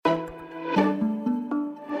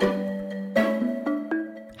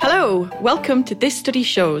Hello, welcome to This Study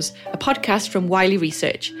Shows, a podcast from Wiley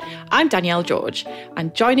Research. I'm Danielle George,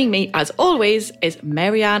 and joining me, as always, is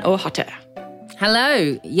Marianne O'Hutter.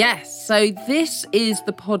 Hello, yes. So this is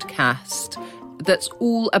the podcast that's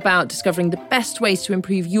all about discovering the best ways to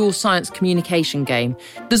improve your science communication game.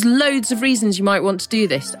 There's loads of reasons you might want to do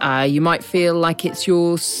this. You might feel like it's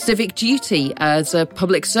your civic duty as a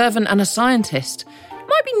public servant and a scientist. It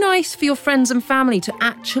might be nice for your friends and family to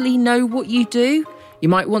actually know what you do. You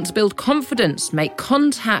might want to build confidence, make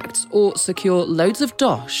contacts, or secure loads of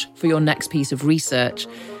dosh for your next piece of research.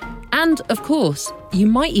 And, of course, you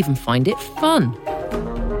might even find it fun.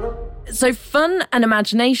 So fun and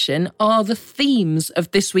imagination are the themes of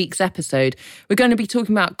this week's episode. We're going to be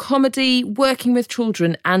talking about comedy, working with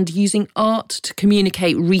children, and using art to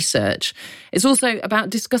communicate research. It's also about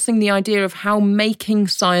discussing the idea of how making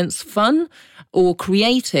science fun or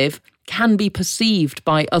creative can be perceived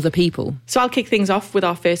by other people. So I'll kick things off with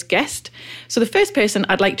our first guest. So the first person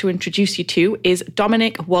I'd like to introduce you to is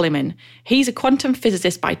Dominic Walliman. He's a quantum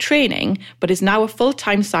physicist by training, but is now a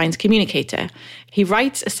full-time science communicator. He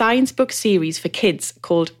writes a science book series for kids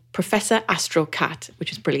called Professor Astro Cat,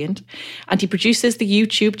 which is brilliant. And he produces the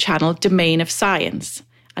YouTube channel Domain of Science.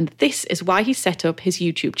 And this is why he set up his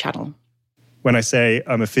YouTube channel. When I say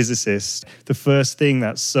I'm a physicist, the first thing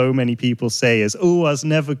that so many people say is, oh, I was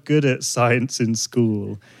never good at science in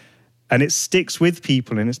school. And it sticks with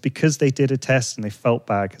people, and it's because they did a test and they felt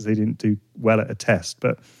bad because they didn't do well at a test.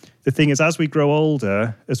 But the thing is, as we grow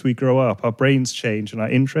older, as we grow up, our brains change and our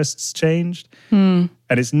interests changed. And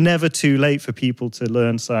it's never too late for people to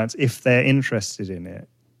learn science if they're interested in it.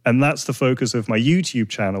 And that's the focus of my YouTube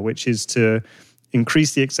channel, which is to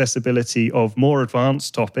increase the accessibility of more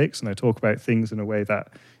advanced topics. And I talk about things in a way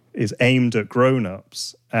that is aimed at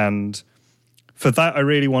grown-ups. And for that, I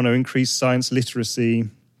really want to increase science literacy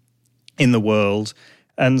in the world.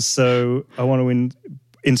 And so I want to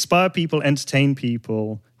inspire people, entertain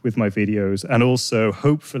people with my videos, and also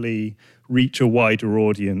hopefully reach a wider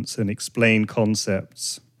audience and explain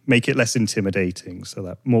concepts, make it less intimidating so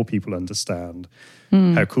that more people understand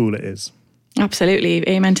how cool it is. Absolutely.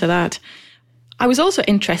 Amen to that. I was also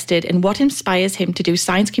interested in what inspires him to do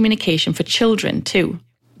science communication for children too.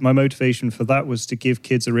 My motivation for that was to give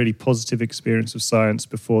kids a really positive experience of science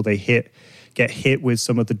before they get hit with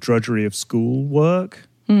some of the drudgery of school work.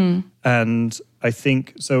 And I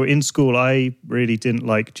think, so in school, I really didn't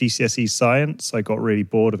like GCSE science. I got really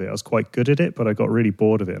bored of it. I was quite good at it, but I got really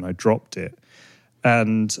bored of it and I dropped it.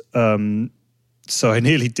 And so I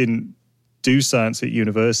nearly didn't do science at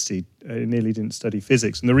university. I nearly didn't study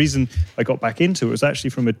physics. And the reason I got back into it was actually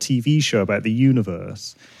from a TV show about the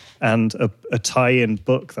universe and a tie-in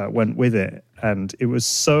book that went with it. And it was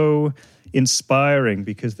so inspiring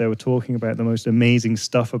because they were talking about the most amazing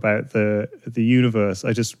stuff about the universe.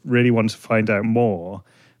 I just really wanted to find out more.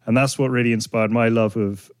 And that's what really inspired my love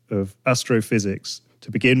of astrophysics to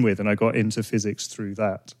begin with. And I got into physics through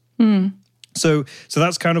that. So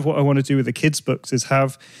that's kind of what I want to do with the kids' books, is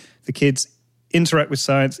have the kids interact with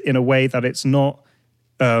science in a way that it's not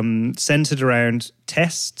centered around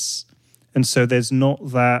tests. And so there's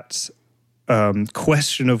not that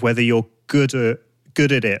question of whether you're good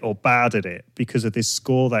at it or bad at it because of this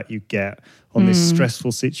score that you get on this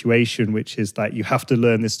stressful situation, which is that you have to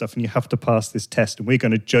learn this stuff and you have to pass this test. And we're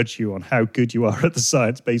going to judge you on how good you are at the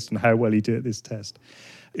science based on how well you do at this test.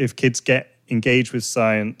 If kids get engaged with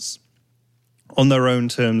science on their own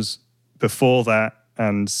terms before that,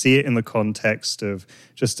 and see it in the context of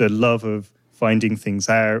just a love of finding things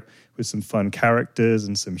out with some fun characters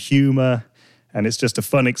and some humor, and it's just a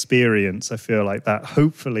fun experience, I feel like that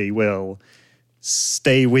hopefully will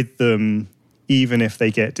stay with them even if they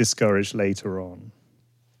get discouraged later on.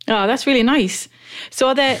 Oh, that's really nice. So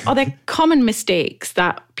are there common mistakes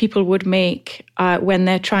that people would make when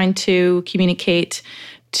they're trying to communicate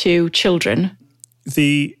to children?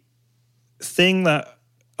 The thing that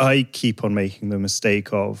I keep on making the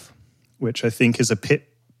mistake of, which I think is a pit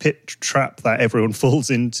trap that everyone falls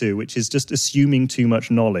into, which is just assuming too much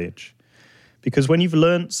knowledge. Because when you've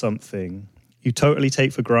learned something, you totally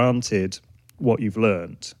take for granted what you've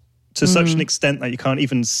learned to such an extent that you can't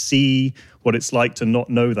even see what it's like to not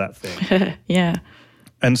know that thing. Yeah.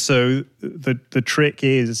 And so the trick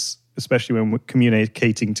is, especially when we're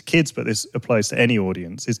communicating to kids, but this applies to any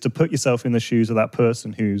audience, is to put yourself in the shoes of that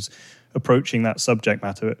person who's approaching that subject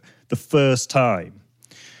matter the first time.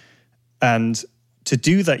 And to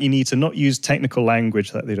do that, you need to not use technical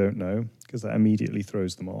language that they don't know, because that immediately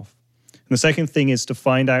throws them off. And the second thing is to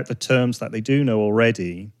find out the terms that they do know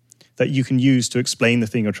already that you can use to explain the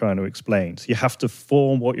thing you're trying to explain. So you have to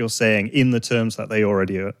form what you're saying in the terms that they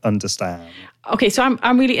already understand. Okay, so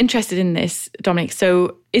I'm really interested in this, Dominic.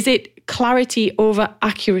 So is it clarity over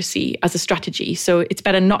accuracy as a strategy? So it's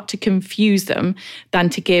better not to confuse them than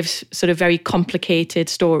to give sort of very complicated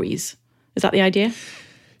stories. Is that the idea?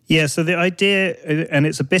 Yeah, so the idea, and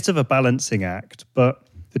it's a bit of a balancing act, but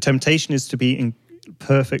the temptation is to be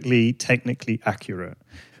perfectly technically accurate.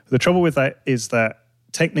 The trouble with that is that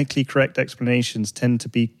technically correct explanations tend to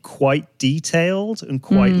be quite detailed and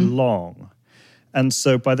quite long. And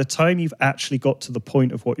so by the time you've actually got to the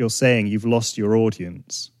point of what you're saying, you've lost your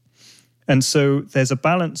audience. And so there's a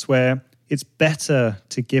balance where it's better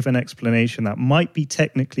to give an explanation that might be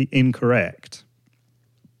technically incorrect,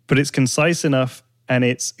 but it's concise enough and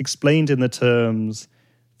it's explained in the terms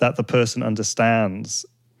that the person understands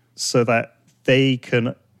so that they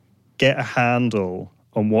can get a handle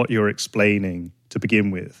on what you're explaining to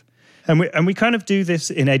begin with. And we kind of do this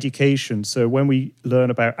in education. So when we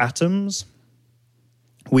learn about atoms,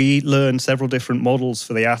 we learn several different models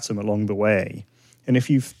for the atom along the way. And if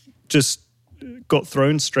you've just got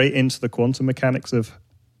thrown straight into the quantum mechanics of,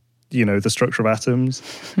 the structure of atoms,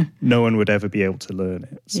 no one would ever be able to learn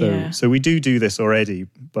it. So we do this already,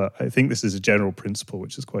 but I think this is a general principle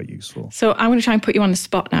which is quite useful. So I'm going to try and put you on the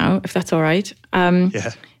spot now, if that's all right.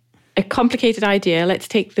 Yeah. A complicated idea. Let's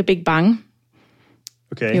take the Big Bang.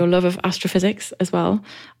 Okay. Your love of astrophysics as well.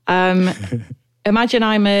 Imagine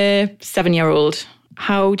I'm a 7-year-old.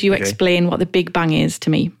 How do you explain what the Big Bang is to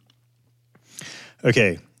me?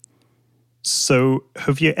 Okay. So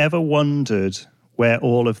have you ever wondered where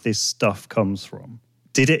all of this stuff comes from?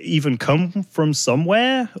 Did it even come from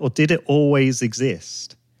somewhere, or did it always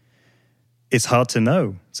exist? It's hard to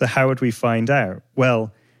know. So how would we find out?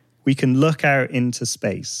 Well, we can look out into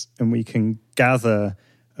space and we can gather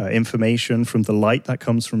information from the light that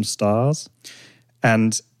comes from stars.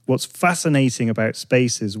 And what's fascinating about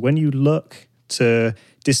space is when you look to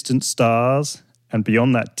distant stars and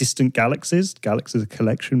beyond that, distant galaxies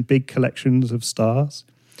are big collections of stars,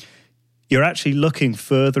 you're actually looking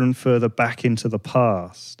further and further back into the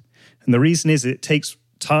past. And the reason is it takes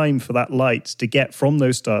time for that light to get from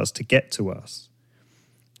those stars to get to us.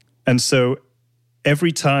 And so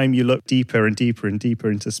every time you look deeper and deeper and deeper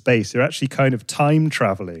into space, you're actually kind of time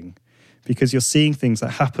traveling because you're seeing things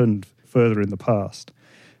that happened further in the past.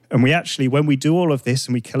 And we actually, when we do all of this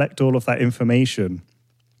and we collect all of that information,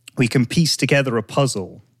 we can piece together a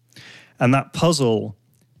puzzle. And that puzzle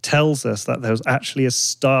tells us that there's actually a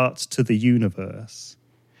start to the universe.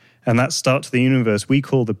 And that start to the universe we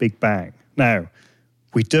call the Big Bang. Now,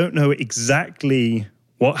 we don't know exactly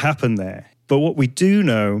what happened there, but what we do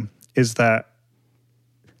know is that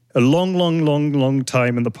a long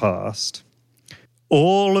time in the past,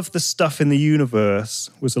 all of the stuff in the universe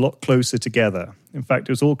was a lot closer together. In fact,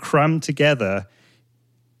 it was all crammed together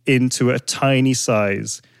into a tiny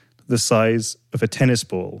size, the size of a tennis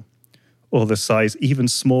ball, or the size even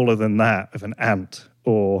smaller than that of an ant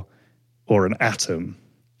or an atom.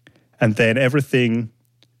 And then everything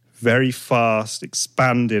very fast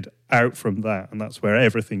expanded out from that, and that's where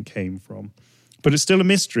everything came from. But it's still a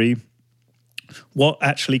mystery what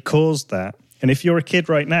actually caused that. And if you're a kid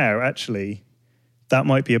right now, actually, that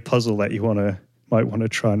might be a puzzle that you might want to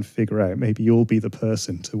try and figure out. Maybe you'll be the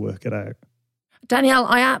person to work it out. Danielle,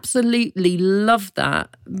 I absolutely love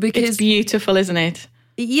that because it's beautiful, isn't it?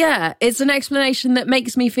 Yeah, it's an explanation that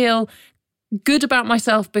makes me feel good about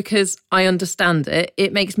myself because I understand it.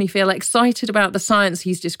 It makes me feel excited about the science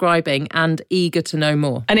he's describing and eager to know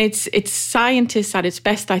more. And it's scientists at its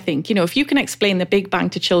best, I think. If you can explain the Big Bang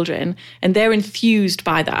to children and they're enthused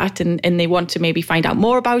by that and they want to maybe find out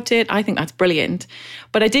more about it, I think that's brilliant.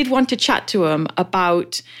 But I did want to chat to him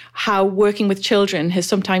about how working with children has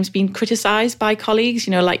sometimes been criticised by colleagues,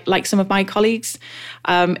 like some of my colleagues,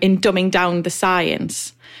 in dumbing down the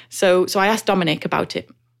science. So I asked Dominic about it.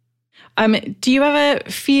 Do you ever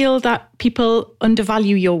feel that people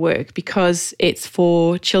undervalue your work because it's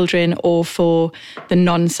for children or for the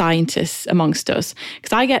non-scientists amongst us?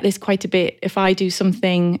 Because I get this quite a bit if I do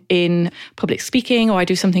something in public speaking or I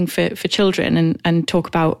do something for children and talk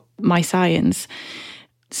about my science.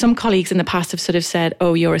 Some colleagues in the past have sort of said,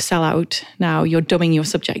 oh, you're a sellout now, you're dumbing your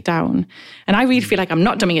subject down. And I really feel like I'm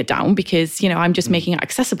not dumbing it down because, I'm just making it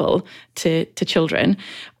accessible to children.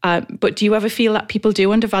 But do you ever feel that people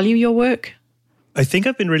do undervalue your work? I think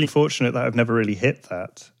I've been really fortunate that I've never really hit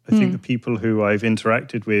that. I think the people who I've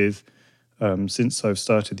interacted with since I've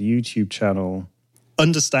started the YouTube channel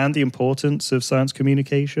understand the importance of science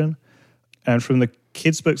communication. And from the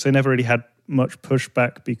kids' books, I never really had much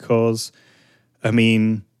pushback because,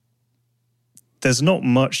 there's not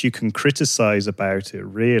much you can criticize about it,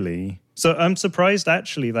 really. So I'm surprised,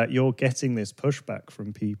 actually, that you're getting this pushback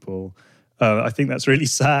from people. I think that's really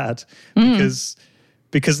sad because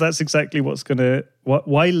that's exactly what's going to...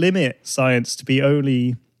 Why limit science to be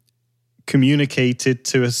only communicated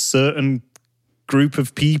to a certain group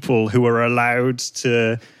of people who are allowed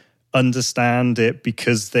to understand it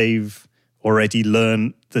because they've already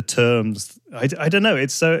learned the terms? I don't know.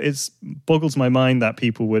 It's boggles my mind that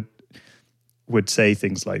people would say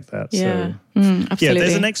things like that. Yeah. So absolutely. yeah,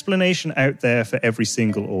 there's an explanation out there for every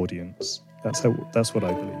single audience. That's what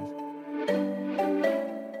I believe.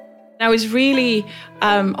 I was really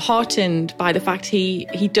heartened by the fact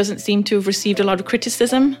he doesn't seem to have received a lot of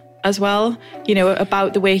criticism as well,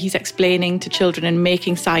 about the way he's explaining to children and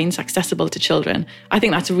making science accessible to children. I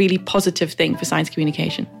think that's a really positive thing for science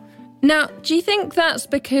communication. Now, do you think that's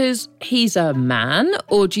because he's a man,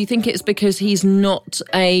 or do you think it's because he's not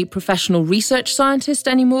a professional research scientist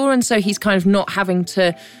anymore, and so he's kind of not having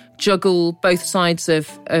to juggle both sides of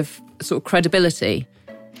sort of credibility?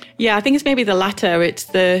 Yeah, I think it's maybe the latter. It's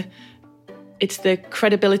the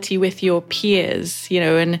credibility with your peers,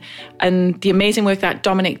 and the amazing work that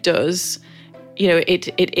Dominic does.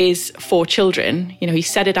 It is for children. He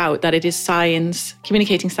set it out that it is science,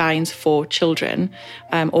 communicating science for children,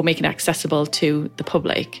 or making it accessible to the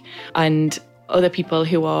public. And other people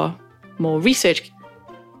who are more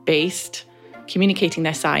research-based, communicating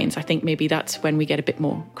their science, I think maybe that's when we get a bit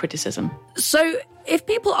more criticism. So if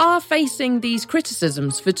people are facing these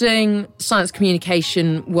criticisms for doing science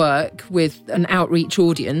communication work with an outreach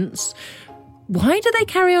audience, why do they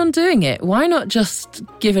carry on doing it? Why not just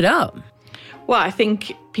give it up? Well, I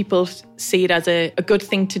think people see it as a good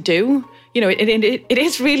thing to do. It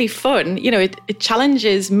is really fun. It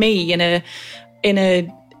challenges me in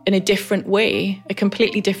a different way, a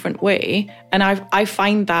completely different way. And I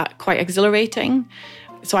find that quite exhilarating.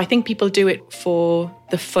 So I think people do it for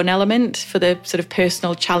the fun element, for the sort of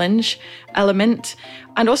personal challenge element.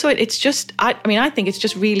 And also it's just, I think it's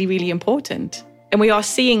just really, really important. And we are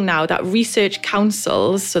seeing now that research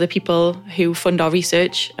councils, so the people who fund our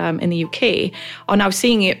research in the UK, are now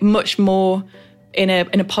seeing it much more in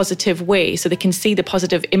a positive way. So they can see the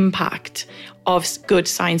positive impact of good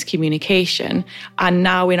science communication. And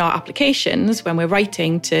now in our applications, when we're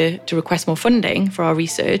writing to request more funding for our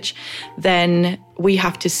research, then we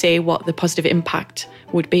have to say what the positive impact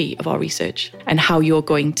would be of our research and how you're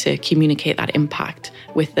going to communicate that impact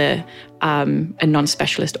with a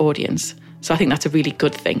non-specialist audience. So I think that's a really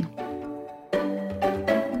good thing.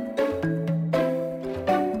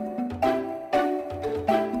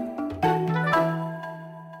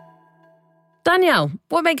 Danielle,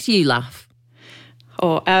 what makes you laugh?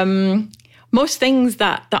 Most things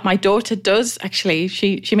that my daughter does, actually,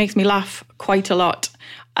 she makes me laugh quite a lot.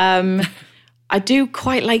 I do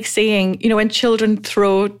quite like seeing, when children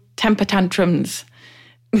throw temper tantrums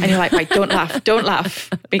and you're like, right, don't laugh,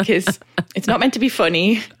 because it's not meant to be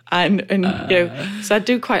funny. And so I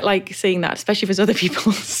do quite like seeing that, especially if it's other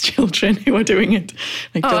people's children who are doing it.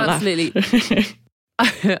 Like, don't laugh. Absolutely.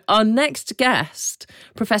 Our next guest,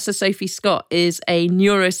 Professor Sophie Scott, is a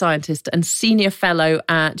neuroscientist and senior fellow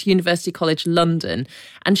at University College London,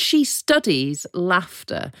 and she studies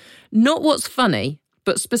laughter. Not what's funny,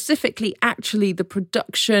 but specifically actually the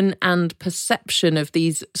production and perception of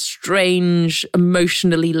these strange,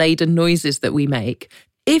 emotionally laden noises that we make.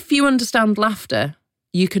 If you understand laughter,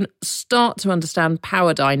 you can start to understand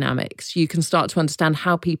power dynamics. You can start to understand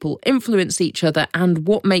how people influence each other and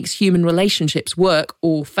what makes human relationships work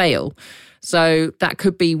or fail. So that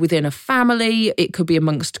could be within a family, it could be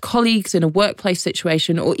amongst colleagues in a workplace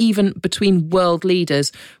situation, or even between world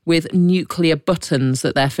leaders with nuclear buttons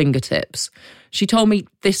at their fingertips. She told me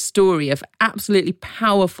this story of absolutely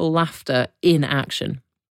powerful laughter in action.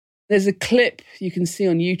 There's a clip you can see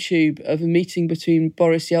on YouTube of a meeting between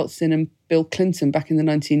Boris Yeltsin and Bill Clinton back in the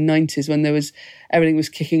 1990s when everything was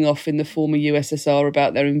kicking off in the former USSR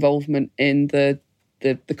about their involvement in the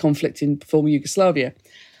conflict in former Yugoslavia.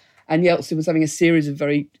 And Yeltsin was having a series of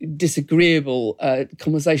very disagreeable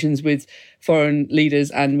conversations with foreign leaders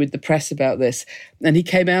and with the press about this. And he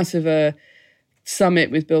came out of a summit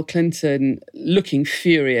with Bill Clinton looking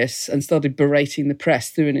furious and started berating the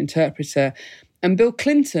press through an interpreter. And Bill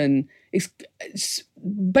Clinton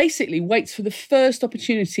basically waits for the first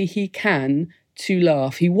opportunity he can to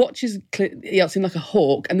laugh. He watches Yeltsin like a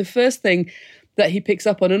hawk, and the first thing that he picks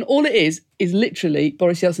up on, and all it is literally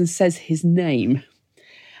Boris Yeltsin says his name.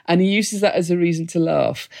 And he uses that as a reason to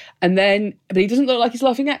laugh. But he doesn't look like he's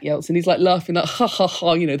laughing at Yeltsin. He's like laughing like, ha, ha,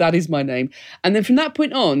 ha, that is my name. And then from that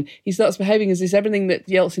point on, he starts behaving as if everything that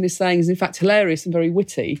Yeltsin is saying is in fact hilarious and very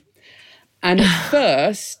witty. And at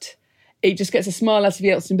first, it just gets a smile out of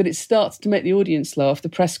Yeltsin, but it starts to make the audience laugh, the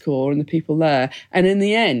press corps and the people there. And in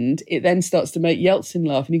the end, it then starts to make Yeltsin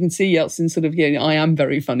laugh. And you can see Yeltsin sort of, I am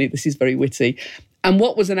very funny, this is very witty. And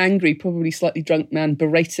what was an angry, probably slightly drunk man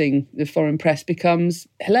berating the foreign press becomes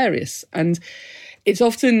hilarious. And it's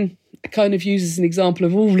often kind of used as an example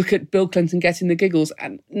of, look at Bill Clinton getting the giggles.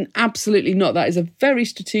 And absolutely not. That is a very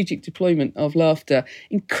strategic deployment of laughter,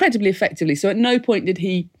 incredibly effectively. So at no point did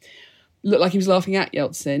he look like he was laughing at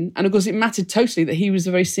Yeltsin. And of course, it mattered totally that he was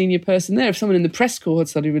a very senior person there. If someone in the press corps had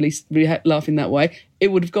suddenly really laughing that way, it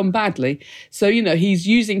would have gone badly. So, he's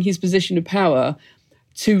using his position of power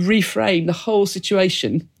to reframe the whole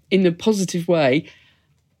situation in a positive way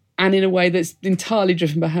and in a way that's entirely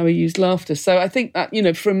driven by how he used laughter. So I think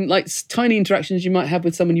that, from like tiny interactions you might have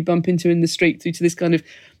with someone you bump into in the street through to this kind of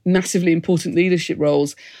massively important leadership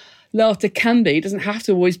roles, laughter can be, it doesn't have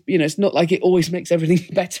to always, it's not like it always makes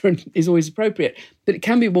everything better and is always appropriate, but it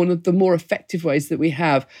can be one of the more effective ways that we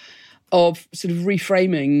have of sort of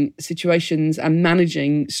reframing situations and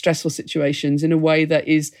managing stressful situations in a way that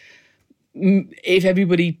is, if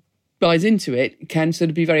everybody buys into it, can sort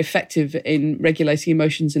of be very effective in regulating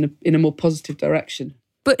emotions in a more positive direction.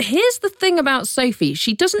 But here's the thing about Sophie.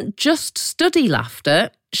 She doesn't just study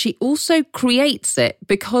laughter, she also creates it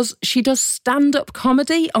because she does stand-up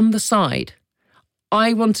comedy on the side.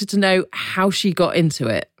 I wanted to know how she got into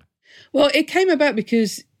it. Well, it came about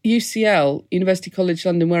because UCL, University College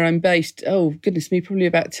London, where I'm based, probably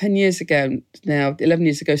about 10 years ago now, 11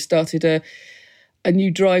 years ago, started a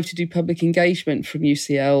new drive to do public engagement from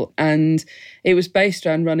UCL, and it was based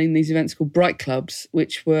around running these events called Bright Clubs,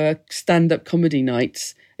 which were stand-up comedy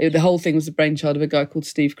nights. The whole thing was the brainchild of a guy called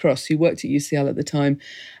Steve Cross, who worked at UCL at the time.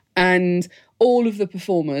 And all of the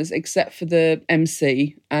performers, except for the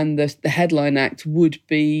MC and the headline act, would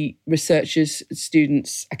be researchers,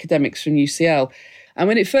 students, academics from UCL. And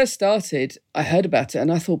when it first started, I heard about it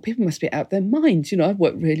and I thought, people must be out of their minds. I've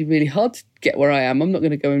worked really, really hard to get where I am. I'm not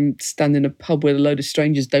going to go and stand in a pub where a load of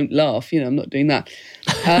strangers don't laugh. I'm not doing that.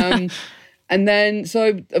 And then, so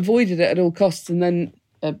I avoided it at all costs. And then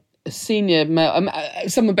a senior male,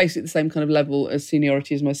 someone basically at the same kind of level as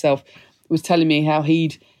seniority as myself, was telling me how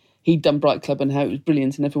he'd done Bright Club and how it was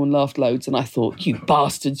brilliant and everyone laughed loads. And I thought, you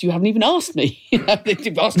bastards, you haven't even asked me. You bastards,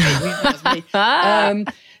 you haven't asked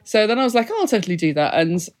me. So then I was like, I'll totally do that.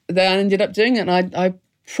 And then I ended up doing it. And I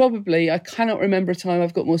cannot remember a time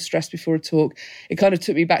I've got more stressed before a talk. It kind of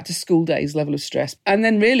took me back to school days level of stress. And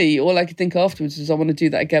then really all I could think afterwards was I want to do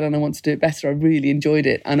that again and I want to do it better. I really enjoyed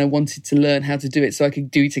it and I wanted to learn how to do it so I could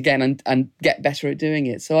do it again and get better at doing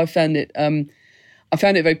it. So I found it a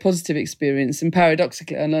very positive experience. And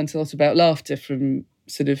paradoxically, I learned a lot about laughter from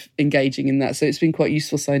sort of engaging in that. So it's been quite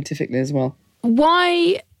useful scientifically as well.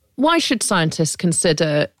 Why should scientists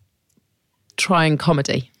consider trying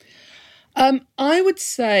comedy? I would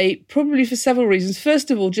say probably for several reasons.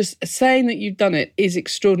 First of all, just saying that you've done it is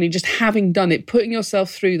extraordinary. Just having done it, putting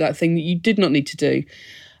yourself through that thing that you did not need to do.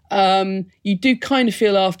 You do kind of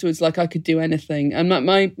feel afterwards like I could do anything. And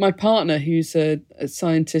my partner, who's a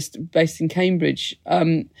scientist based in Cambridge,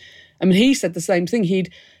 he said the same thing.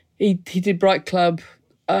 He did Bright Club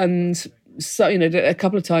and so a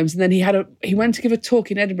couple of times, and then he went to give a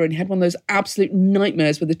talk in Edinburgh, and he had one of those absolute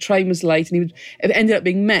nightmares where the train was late, and it ended up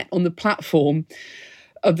being met on the platform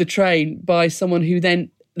of the train by someone who then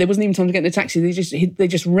there wasn't even time to get in a taxi. They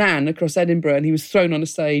just ran across Edinburgh, and he was thrown on a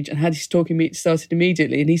stage and had his talk started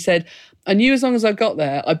immediately. And he said, "I knew as long as I got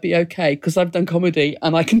there, I'd be okay because I've done comedy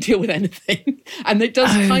and I can deal with anything." And it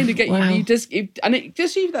does kind of get you. And it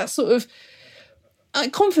gives you that sort of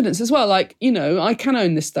confidence as well, like, I can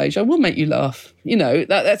own this stage, I will make you laugh.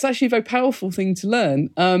 That's actually a very powerful thing to learn.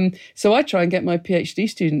 So I try and get my PhD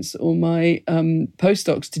students or my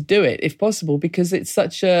postdocs to do it if possible, because it's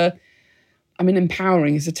such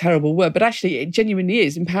empowering is a terrible word, but actually it genuinely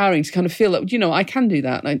is empowering to kind of feel like, I can do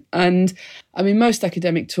that. And most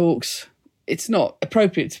academic talks, it's not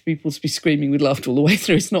appropriate for people to be screaming with laughter all the way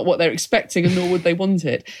through. It's not what they're expecting, and nor would they want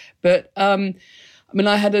it. But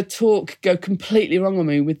I had a talk go completely wrong on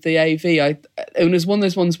me with the AV. It was one of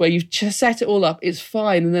those ones where you've just set it all up, it's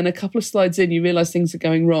fine, and then a couple of slides in, you realise things are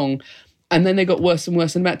going wrong. And then they got worse and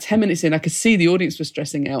worse. And about 10 minutes in, I could see the audience was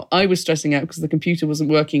stressing out. I was stressing out because the computer wasn't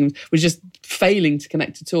working, was just failing to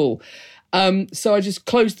connect at all. So I just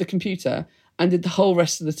closed the computer and did the whole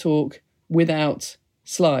rest of the talk without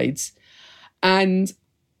slides. And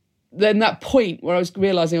then that point where I was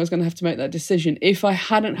realising I was going to have to make that decision, if I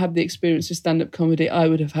hadn't had the experience of stand-up comedy, I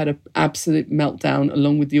would have had an absolute meltdown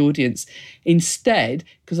along with the audience. Instead,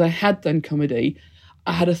 because I had done comedy,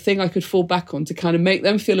 I had a thing I could fall back on to kind of make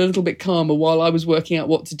them feel a little bit calmer while I was working out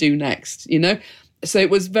what to do next, you know? So it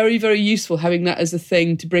was very, very useful having that as a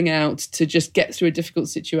thing to bring out to just get through a difficult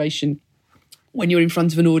situation when you're in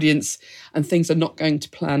front of an audience and things are not going to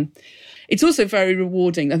plan. It's also very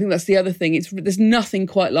rewarding. I think that's the other thing. There's nothing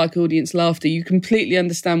quite like audience laughter. You completely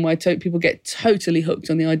understand why people get totally hooked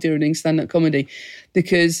on the idea of doing stand-up comedy,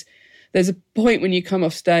 because there's a point when you come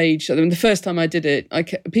off stage. I mean, the first time I did it,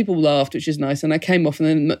 people laughed, which is nice. And I came off,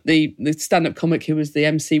 and then the stand-up comic who was the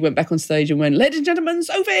MC went back on stage and went, "Ladies and gentlemen,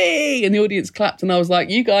 Sophie!" And the audience clapped. And I was like,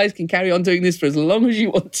 you guys can carry on doing this for as long as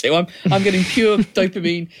you want to. I'm getting pure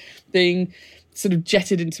dopamine being sort of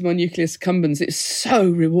jetted into my nucleus accumbens. It's so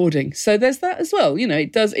rewarding. So there's that as well. You know,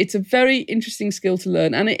 it's a very interesting skill to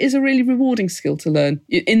learn, and it is a really rewarding skill to learn.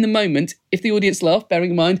 In the moment, if the audience laugh,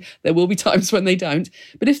 bearing in mind, there will be times when they don't.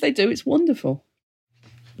 But if they do, it's wonderful.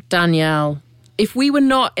 Danielle, if we were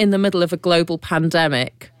not in the middle of a global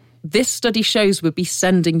pandemic, this study shows we'd be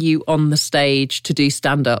sending you on the stage to do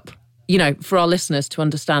stand-up, you know, for our listeners to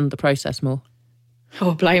understand the process more.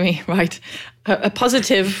 Oh, blimey, right. A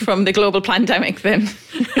positive from the global pandemic then.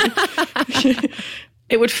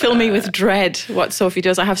 It would fill me with dread what Sophie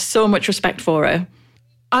does. I have so much respect for her.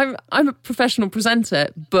 I'm a professional presenter,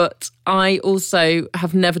 but I also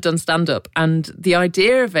have never done stand-up. And the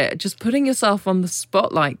idea of it, just putting yourself on the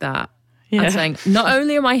spot like that and saying, not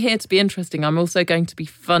only am I here to be interesting, I'm also going to be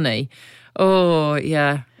funny. Oh,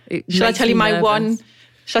 yeah. Shall I tell you my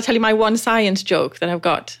one science joke that I've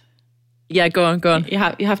got? Yeah, go on. You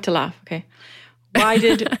have to laugh, okay? Why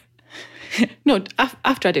did... No,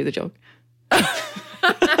 after I do the joke.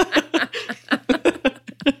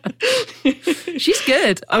 She's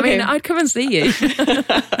good. I mean, I'd come and see you.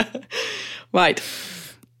 Right.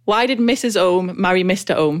 Why did Mrs. Ohm marry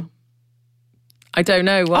Mr. Ohm? I don't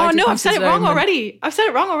know. Why I've said it wrong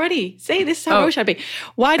already. See, this is how I wish I'd be.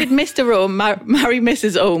 Why did Mr. Ohm marry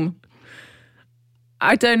Mrs. Ohm?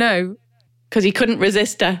 I don't know. Because he couldn't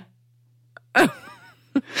resist her.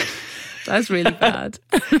 That's really bad.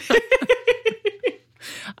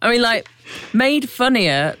 I mean, like, made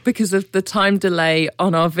funnier because of the time delay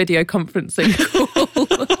on our video conferencing call.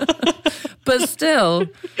 But still,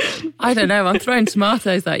 I don't know. I'm throwing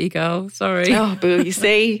tomatoes at you, girl. Sorry. Oh, boo. You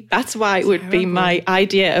see, that's why it would be my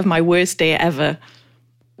idea of my worst day ever.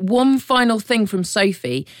 One final thing from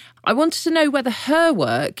Sophie. I wanted to know whether her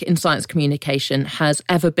work in science communication has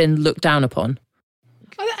ever been looked down upon.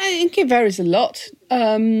 I think it varies a lot.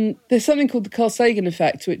 There's something called the Carl Sagan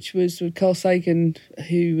effect, which was with Carl Sagan,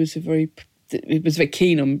 who was very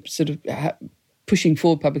keen on sort of pushing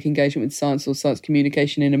forward public engagement with science or science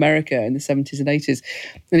communication in America in the 70s and 80s.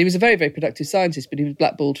 And he was a very, very productive scientist, but he was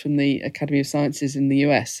blackballed from the Academy of Sciences in the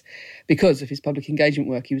US because of his public engagement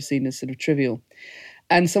work. He was seen as sort of trivial.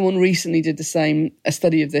 And someone recently did a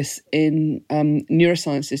study of this in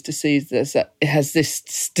neurosciences to see does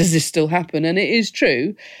this still happen? And it is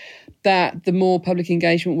true that the more public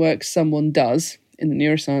engagement work someone does in the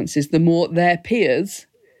neurosciences, the more their peers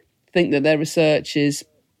think that their research is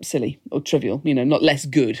silly or trivial, not less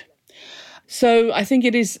good. So I think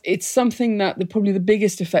it's something that probably the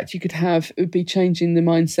biggest effect you could have would be changing the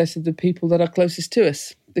mindset of the people that are closest to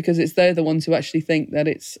us, because they're the ones who actually think that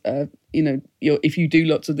it's, if you do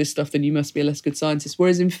lots of this stuff, then you must be a less good scientist.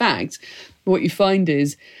 Whereas in fact, what you find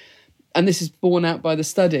is, and this is borne out by the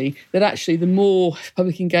study, that actually the more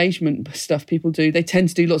public engagement stuff people do, they tend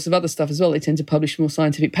to do lots of other stuff as well. They tend to publish more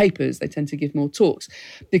scientific papers. They tend to give more talks,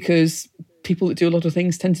 because people that do a lot of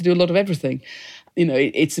things tend to do a lot of everything.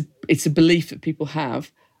 It's a belief that people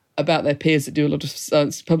have about their peers that do a lot of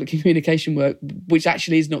science public communication work, which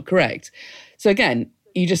actually is not correct. So again,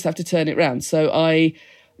 you just have to turn it around. So I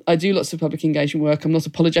do lots of public engagement work. I'm not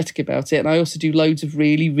apologetic about it. And I also do loads of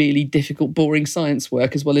really, really difficult, boring science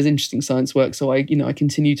work as well as interesting science work. So I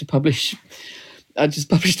continue to publish. I just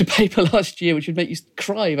published a paper last year, which would make you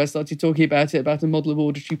cry if I started talking about a model of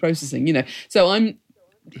auditory processing, So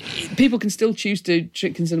people can still choose to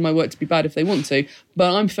consider my work to be bad if they want to,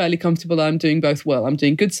 but I'm fairly comfortable. I'm doing both well. I'm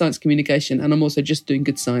doing good science communication, and I'm also just doing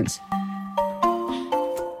good science.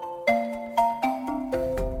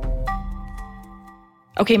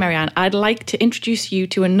 Okay, Marianne, I'd like to introduce you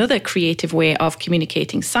to another creative way of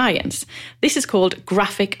communicating science. This is called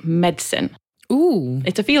graphic medicine. Ooh.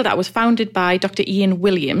 It's a field that was founded by Dr. Ian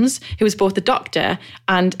Williams, who was both a doctor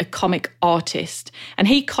and a comic artist. And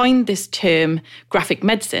he coined this term, graphic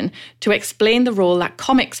medicine, to explain the role that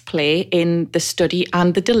comics play in the study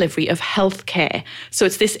and the delivery of healthcare. So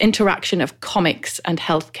it's this interaction of comics and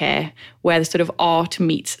healthcare where the sort of art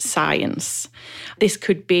meets science. This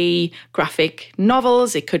could be graphic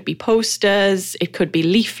novels, it could be posters, it could be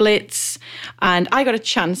leaflets. And I got a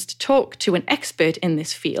chance to talk to an expert in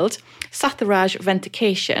this field. Sathraj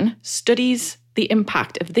Venkatesan studies the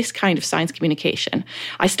impact of this kind of science communication.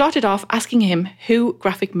 I started off asking him who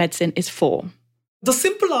graphic medicine is for. The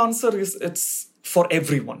simple answer is it's for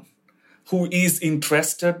everyone who is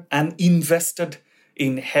interested and invested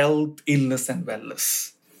in health, illness, and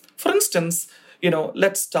wellness. For instance,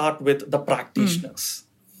 let's start with the practitioners.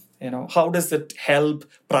 How does it help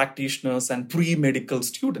practitioners and pre-medical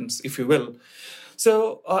students, if you will?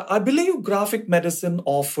 So I believe graphic medicine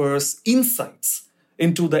offers insights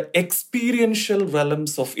into the experiential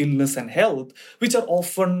realms of illness and health, which are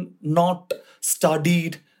often not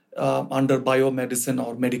studied under biomedicine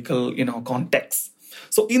or medical, contexts.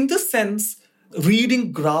 So in this sense,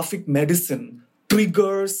 reading graphic medicine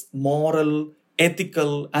triggers moral,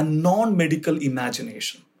 ethical, and non-medical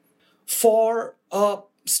imagination. For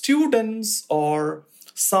students or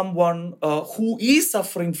someone who is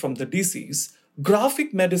suffering from the disease,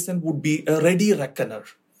 graphic medicine would be a ready reckoner,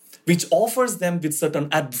 which offers them with certain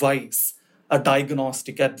advice, a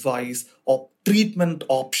diagnostic advice or treatment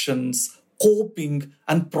options, coping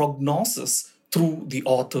and prognosis through the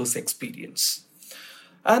author's experience.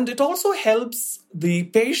 And it also helps the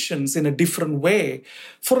patients in a different way.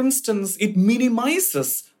 For instance, it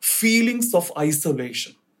minimizes feelings of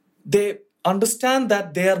isolation. They understand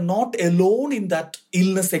that they are not alone in that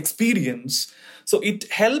illness experience. So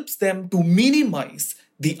it helps them to minimize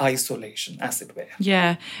the isolation, as it were.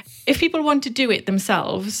 Yeah. If people want to do it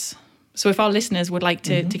themselves, so if our listeners would like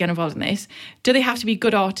to get involved in this, do they have to be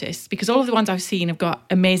good artists? Because all of the ones I've seen have got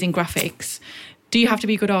amazing graphics. Do you have to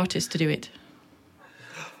be a good artist to do it?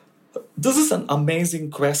 This is an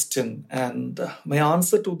amazing question. And my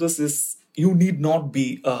answer to this is you need not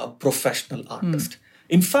be a professional artist.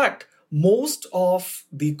 In fact, most of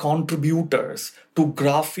the contributors to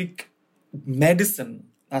graphic medicine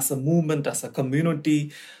as a movement, as a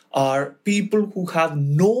community, are people who have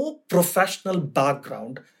no professional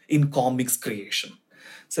background in comics creation.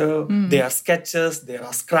 So they are sketches, they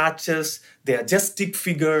are scratches, they are just stick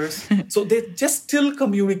figures. So they just still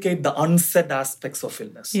communicate the unsaid aspects of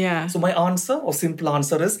illness. Yeah. So my answer, or simple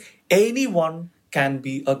answer, is anyone can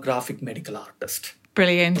be a graphic medical artist.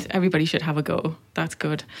 Brilliant. Everybody should have a go. That's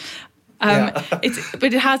good. But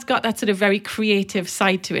it has got that sort of very creative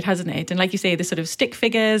side to it, hasn't it? And like you say, the sort of stick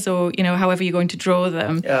figures or, however you're going to draw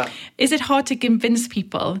them. Yeah. Is it hard to convince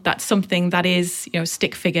people that something that is,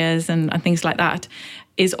 stick figures and things like that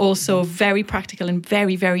is also very practical and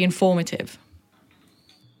very, very informative?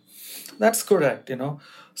 That's correct,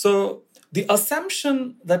 So the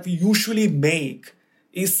assumption that we usually make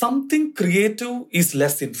is something creative is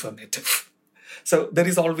less informative. So there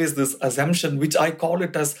is always this assumption, which I call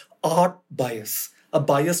it as art bias, a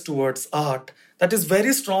bias towards art that is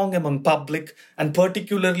very strong among public and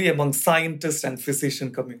particularly among scientists and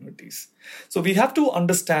physician communities. So we have to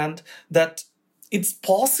understand that it's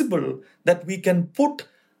possible that we can put,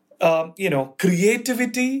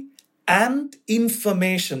 creativity and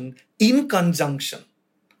information in conjunction.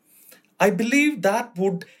 I believe that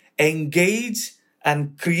would engage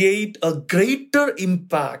and create a greater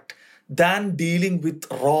impact than dealing with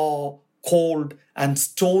raw, cold, and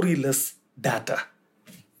storyless data.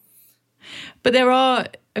 But there are,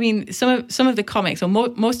 some of the comics, or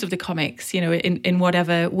most of the comics, in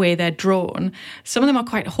whatever way they're drawn, some of them are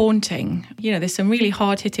quite haunting. There's some really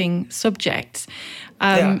hard-hitting subjects.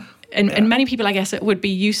 And many people, I guess, would be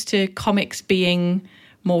used to comics being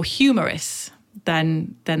more humorous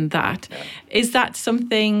than that. Yeah. Is that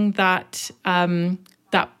something that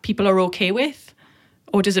that people are okay with?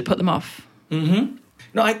 Or does it put them off?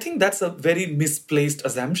 No, I think that's a very misplaced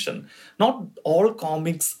assumption. Not all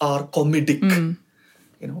comics are comedic.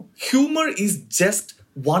 Humor is just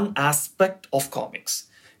one aspect of comics.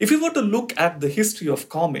 If you were to look at the history of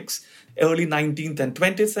comics, early 19th and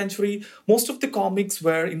 20th century, most of the comics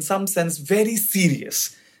were in some sense very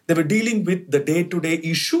serious. They were dealing with the day-to-day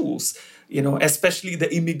issues, especially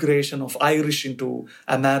the immigration of Irish into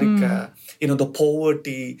America, the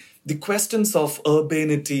poverty, the questions of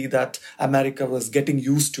urbanity that America was getting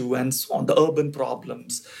used to, and so on, the urban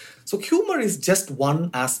problems. So humor is just one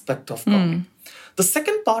aspect of comic. The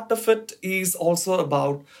second part of it is also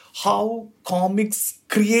about how comics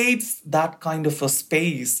creates that kind of a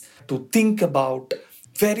space to think about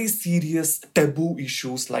very serious taboo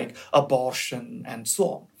issues like abortion and so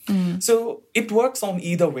on. So it works on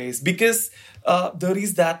either ways because there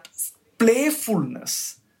is that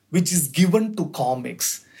playfulness which is given to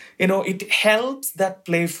comics. It helps that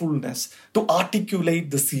playfulness to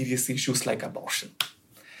articulate the serious issues like abortion.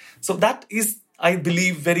 So that is, I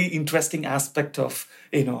believe, very interesting aspect of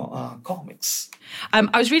comics.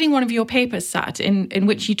 I was reading one of your papers, Sat, in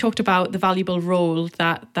which you talked about the valuable role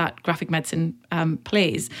that graphic medicine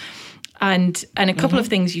plays. And a couple of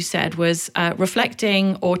things you said was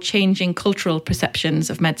reflecting or changing cultural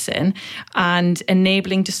perceptions of medicine and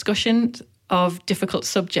enabling discussion of difficult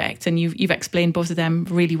subjects. And you've explained both of them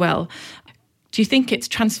really well. Do you think it's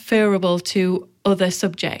transferable to other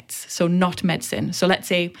subjects, so not medicine? So let's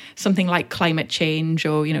say something like climate change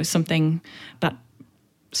or, something that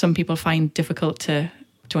some people find difficult to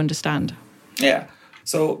understand. Yeah.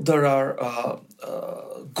 So there are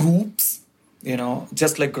groups,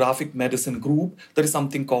 just like graphic medicine group, there is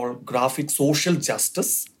something called graphic social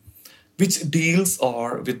justice, which deals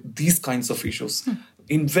with these kinds of issues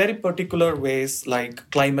in very particular ways like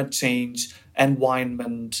climate change,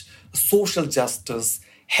 environment, social justice,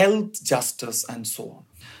 health justice, and so on.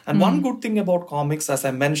 And one good thing about comics, as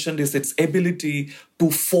I mentioned, is its ability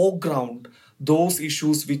to foreground those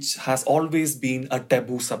issues which has always been a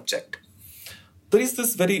taboo subject. There is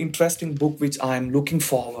this very interesting book which I am looking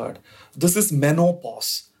forward. This is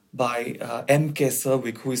Menopause by M.K.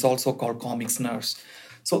 Cervic, who is also called Comics Nurse.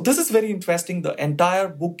 So this is very interesting. The entire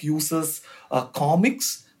book uses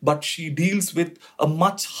comics, but she deals with a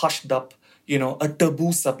much hushed up, a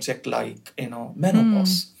taboo subject like,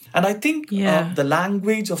 menopause. And I think the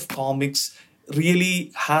language of comics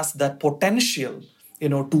really has that potential,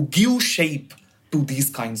 to give shape to these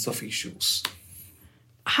kinds of issues.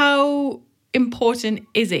 How important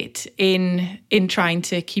is it in trying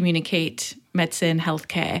to communicate medicine,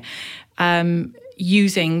 healthcare,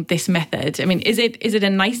 using this method? I mean, is it a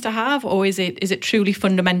nice to have, or is it truly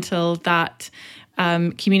fundamental that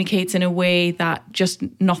communicates in a way that just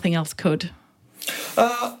nothing else could?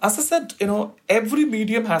 As I said, every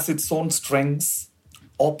medium has its own strengths,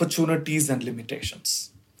 opportunities, and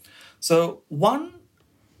limitations. So one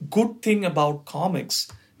good thing about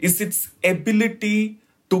comics is its ability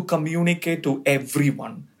to communicate to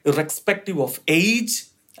everyone, irrespective of age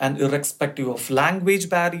and irrespective of language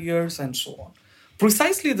barriers and so on.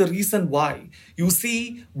 Precisely the reason why you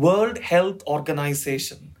see World Health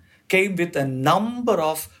Organization came with a number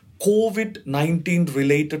of COVID-19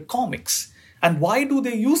 related comics. And why do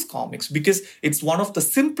they use comics? Because it's one of the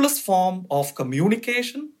simplest form of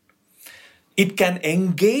communication. It can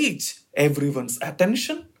engage everyone's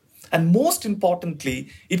attention. And most importantly,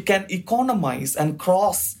 it can economize and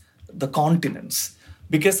cross the continents.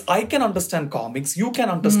 Because I can understand comics, you can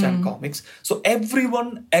understand comics. So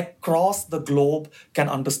everyone across the globe can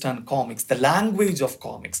understand comics, the language of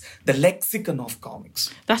comics, the lexicon of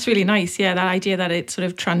comics. That's really nice, yeah, that idea that it sort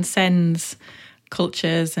of transcends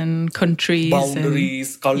cultures and countries.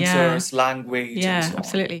 Boundaries, cultures, language, and so on.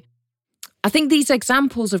 Absolutely. I think these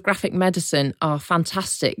examples of graphic medicine are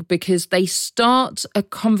fantastic because they start a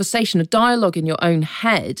conversation, a dialogue in your own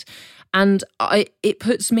head. And it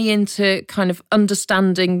puts me into kind of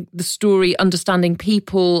understanding the story, understanding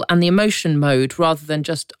people and the emotion mode rather than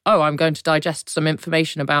just, I'm going to digest some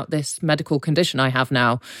information about this medical condition I have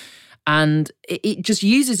now. And it just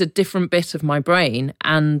uses a different bit of my brain.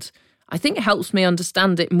 And I think it helps me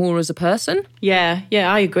understand it more as a person. Yeah,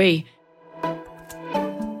 I agree.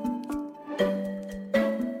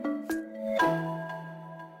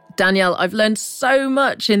 Danielle, I've learned so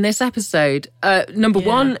much in this episode. Number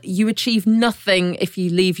one, you achieve nothing if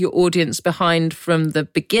you leave your audience behind from the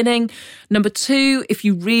beginning. Number two, if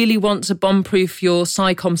you really want to bomb-proof your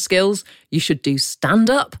SciComm skills, you should do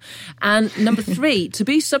stand-up. And number three,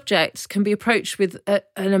 taboo subjects can be approached with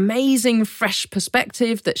an amazing fresh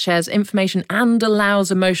perspective that shares information and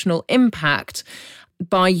allows emotional impact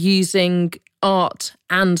by using art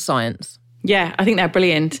and science. Yeah, I think they're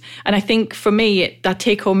brilliant. And I think for me, that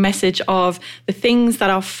take-home message of the things that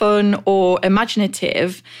are fun or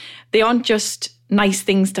imaginative, they aren't just nice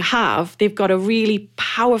things to have. They've got a really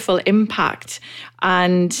powerful impact.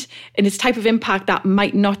 And it's type of impact that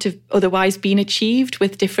might not have otherwise been achieved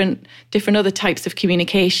with different other types of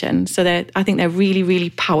communication. So I think they're really, really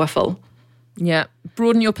powerful. Yeah,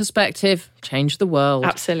 broaden your perspective, change the world.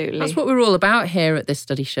 Absolutely. That's what we're all about here at This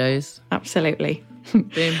Study Shows. Absolutely.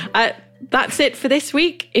 Boom. That's it for this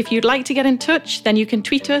week. If you'd like to get in touch, then you can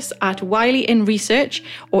tweet us at WileyInResearch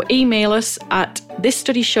or email us at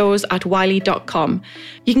thisstudyshows@wiley.com.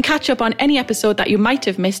 You can catch up on any episode that you might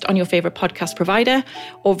have missed on your favourite podcast provider,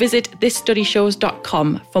 or visit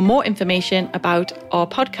thisstudyshows.com for more information about our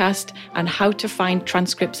podcast and how to find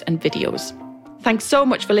transcripts and videos. Thanks so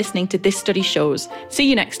much for listening to This Study Shows. See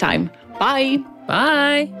you next time. Bye.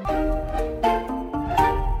 Bye.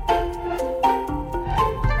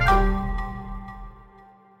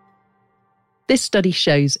 This Study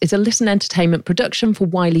Shows is a Listen Entertainment production for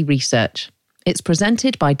Wiley Research. It's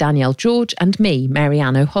presented by Danielle George and me,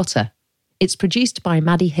 Marianne O'Hotter. It's produced by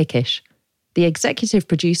Maddie Hickish. The executive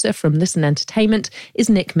producer from Listen Entertainment is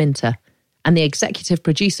Nick Minter, and the executive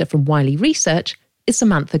producer from Wiley Research is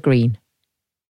Samantha Green.